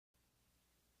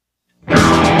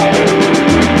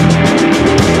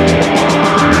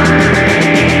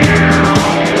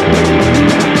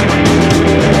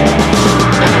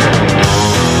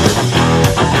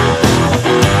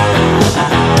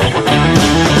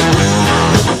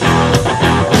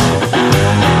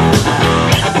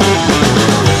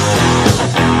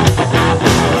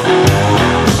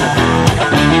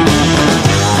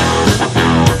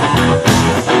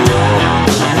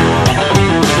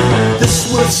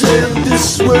saying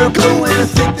this is where I'm going. I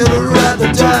think that I'd rather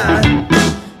die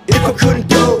if I couldn't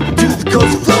go to the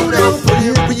coast and float out for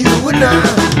here for you and I.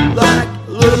 Like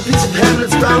a little piece of heaven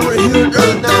that's found right here on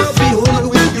earth. Now behold it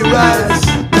with your eyes.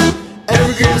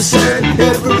 Every grain of sand,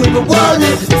 every river water,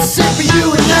 it's safe for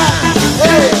you and